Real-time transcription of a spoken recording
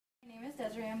is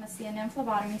Desiree. I'm a CNM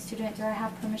phlebotomy student. Do I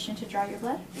have permission to draw your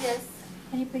blood? Yes.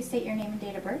 Can you please state your name and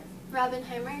date of birth?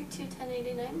 Robinheimer,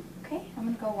 21089. Okay, I'm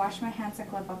going to go wash my hands and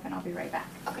glove up and I'll be right back.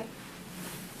 Okay.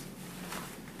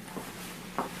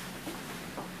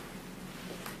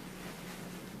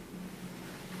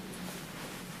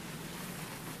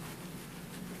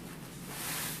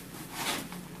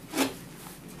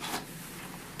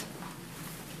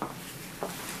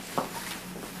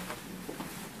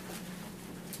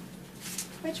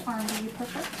 Which arm do you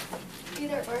prefer?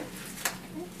 Either or.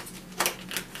 Okay.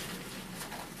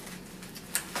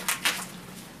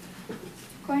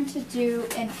 Going to do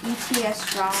an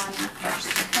ETS draw on you first,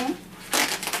 okay?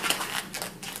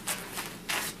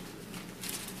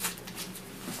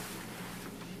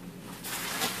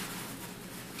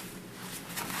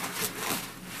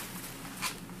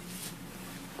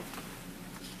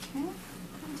 Okay,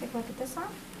 take a look at this arm.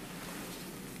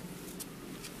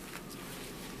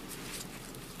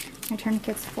 My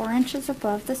tourniquet's 4 inches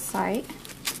above the site.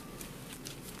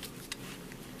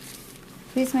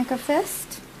 Please make a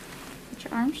fist. Put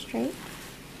your arm straight.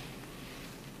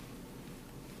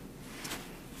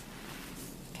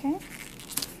 Okay. Go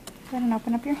ahead and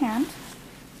open up your hand.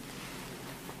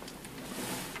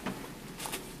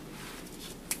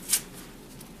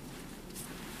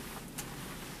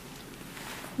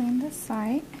 Clean the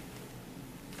site.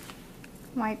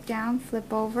 Wipe down,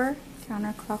 flip over,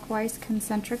 counterclockwise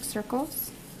concentric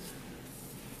circles,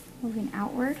 moving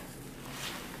outward.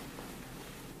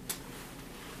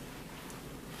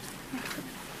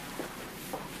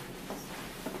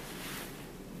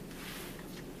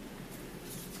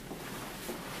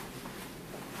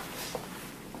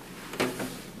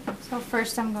 So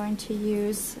first I'm going to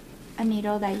use a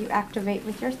needle that you activate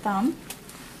with your thumb.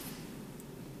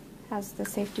 Has the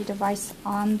safety device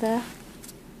on the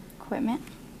equipment.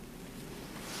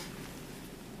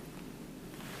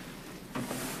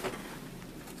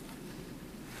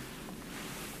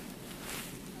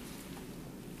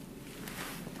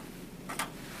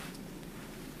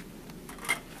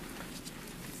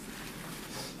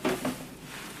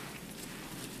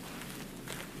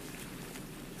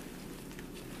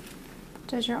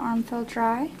 Does your arm feel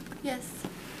dry? Yes.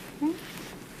 Okay.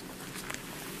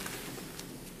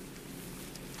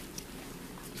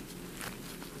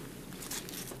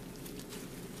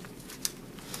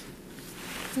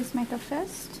 Please make a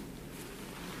fist.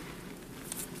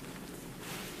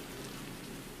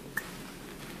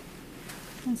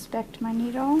 Inspect my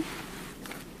needle.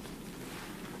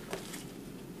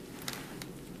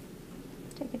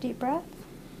 Take a deep breath.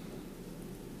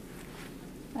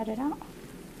 Let it out.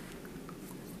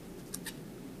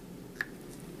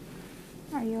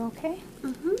 Are you okay?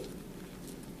 Mm-hmm.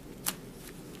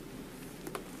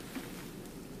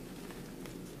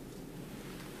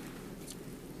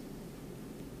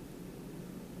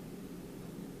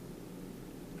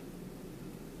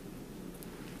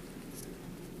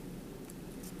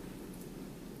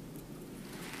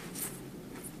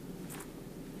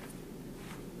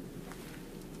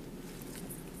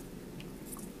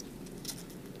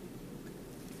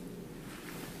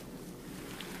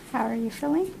 How are you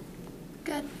feeling?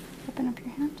 Good. Open up your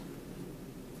hand.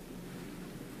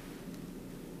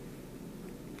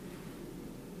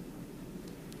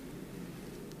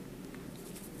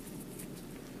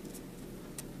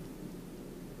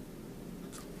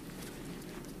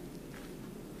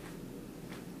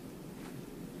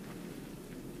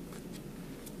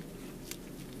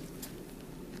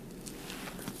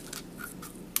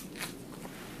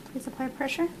 Please apply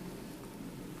pressure.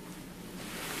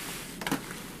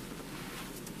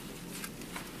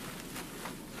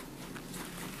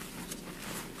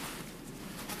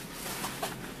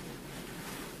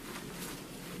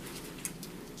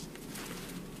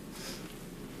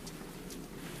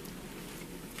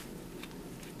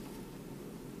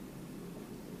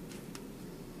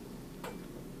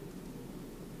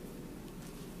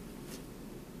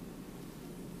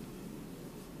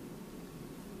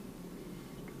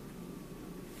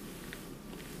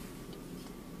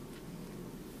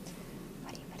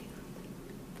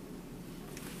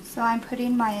 So I'm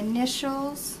putting my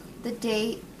initials, the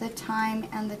date, the time,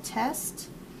 and the test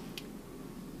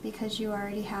because you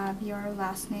already have your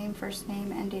last name, first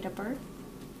name, and date of birth.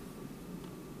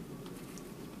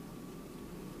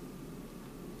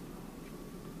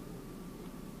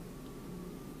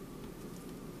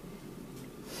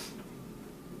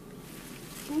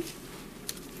 Okay.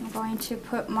 I'm going to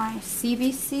put my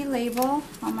CBC label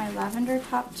on my lavender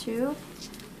top tube.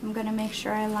 I'm going to make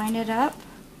sure I line it up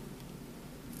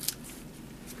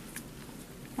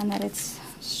and that it's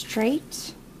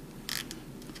straight.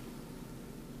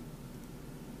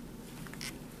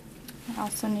 I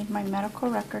also need my medical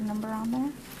record number on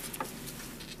there.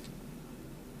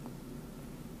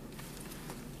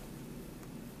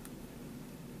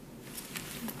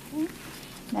 Okay.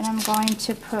 Then I'm going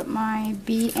to put my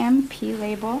BMP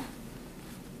label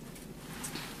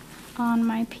on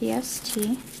my PST.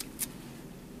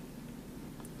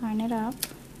 Line it up.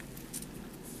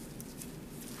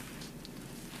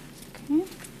 Okay.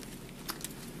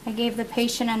 I gave the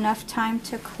patient enough time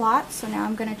to clot, so now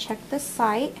I'm going to check the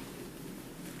site.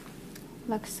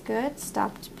 Looks good.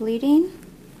 Stopped bleeding.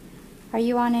 Are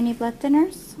you on any blood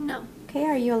thinners? No. Okay.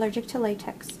 Are you allergic to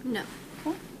latex? No.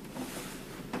 Okay.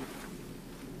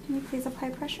 Can you please apply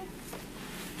pressure?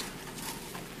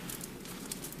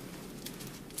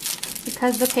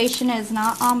 Because the patient is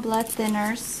not on blood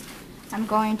thinners, I'm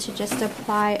going to just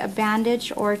apply a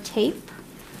bandage or tape,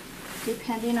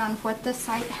 depending on what the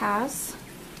site has.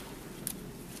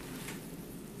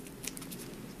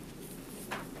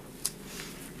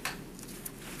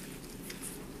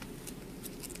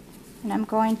 And I'm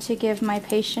going to give my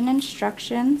patient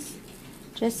instructions.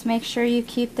 Just make sure you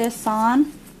keep this on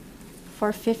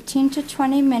for 15 to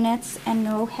 20 minutes and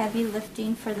no heavy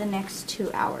lifting for the next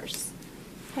 2 hours.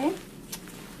 Okay?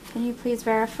 Can you please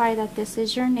verify that this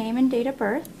is your name and date of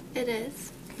birth? It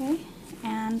is. Okay,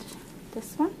 and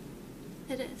this one?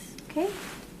 It is. Okay,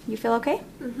 you feel okay?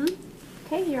 Mm-hmm.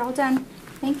 Okay, you're all done.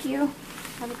 Thank you.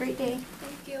 Have a great day.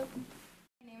 Thank you.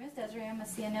 My name is Desiree. I'm a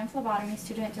CNN phlebotomy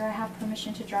student. Do I have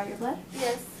permission to draw your blood?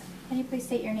 Yes. Can you please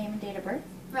state your name and date of birth?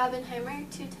 Robinheimer,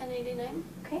 21089.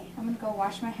 Okay, I'm going to go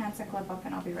wash my hands and glove up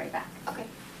and I'll be right back. Okay.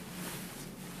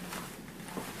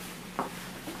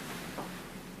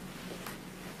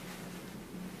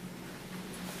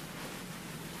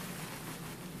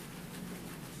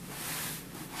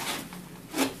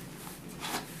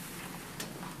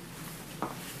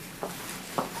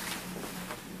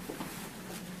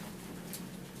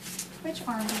 Which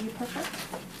arm do you prefer?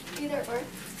 Either or.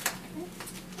 Okay.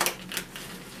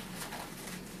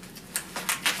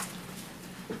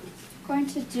 Going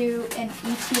to do an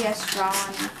ETS draw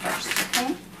on you first,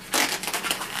 okay?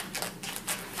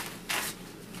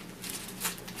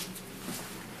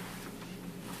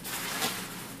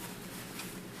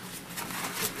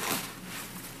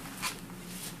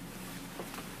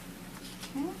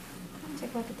 Okay,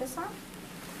 take a look at this arm.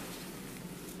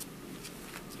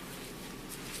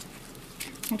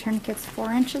 My tourniquet's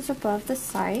 4 inches above the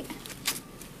site.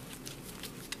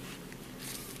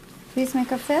 Please make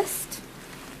a fist.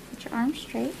 Put your arm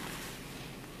straight.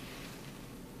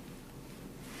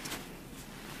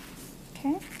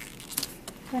 Okay. Go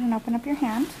ahead and open up your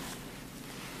hand.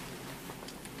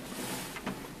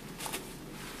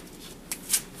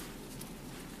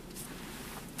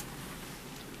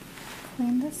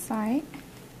 Clean the site.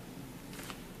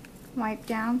 Wipe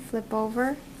down, flip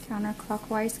over,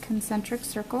 counterclockwise concentric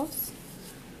circles,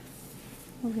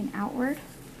 moving outward.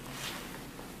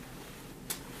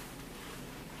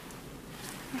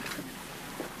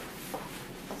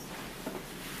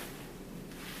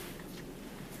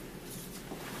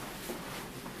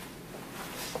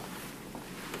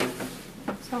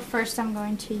 So first I'm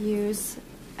going to use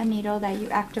a needle that you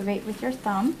activate with your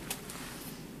thumb.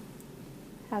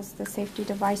 Has the safety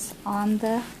device on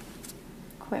the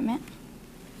equipment.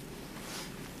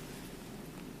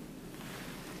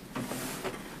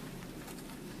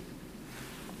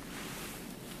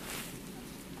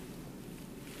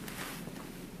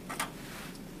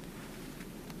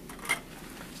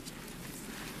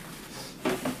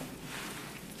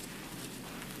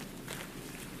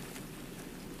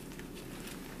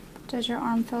 Does your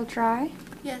arm feel dry?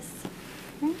 Yes.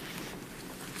 Okay.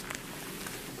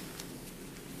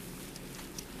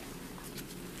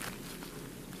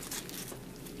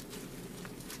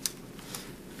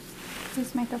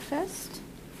 Please make a fist.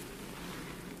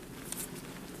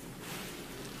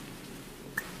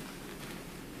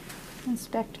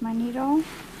 Inspect my needle.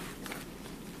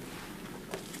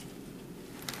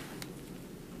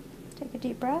 Take a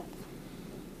deep breath.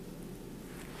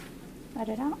 Let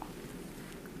it out.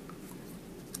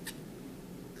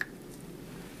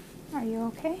 Are you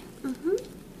okay? Mm-hmm.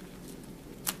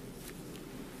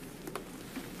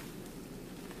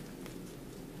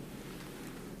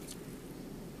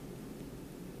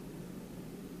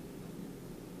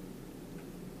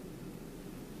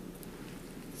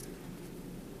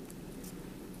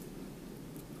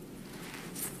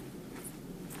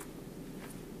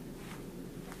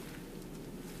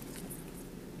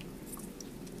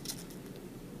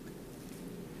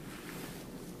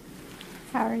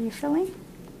 How are you feeling?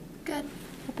 Good.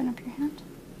 Open up your hand.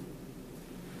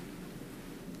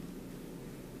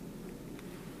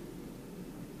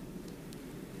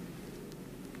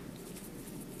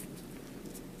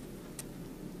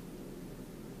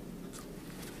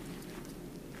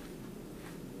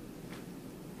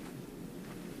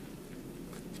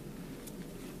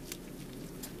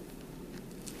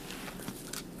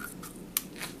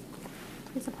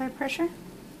 Please apply pressure.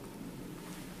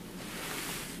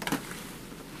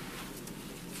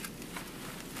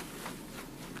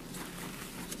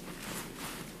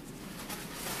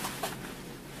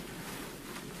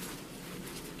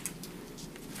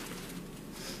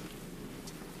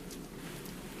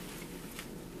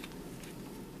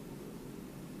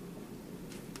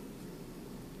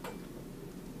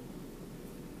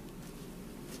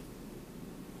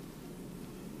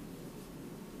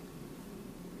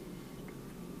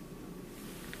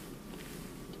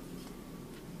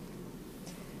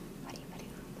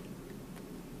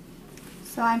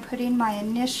 So I'm putting my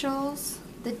initials,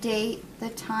 the date, the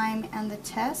time, and the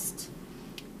test,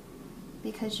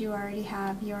 because you already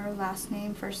have your last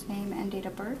name, first name, and date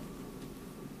of birth.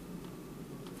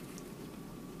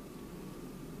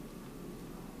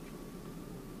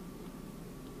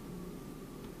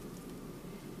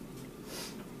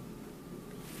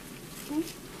 Okay.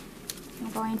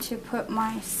 I'm going to put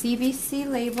my CBC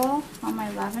label on my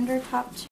lavender top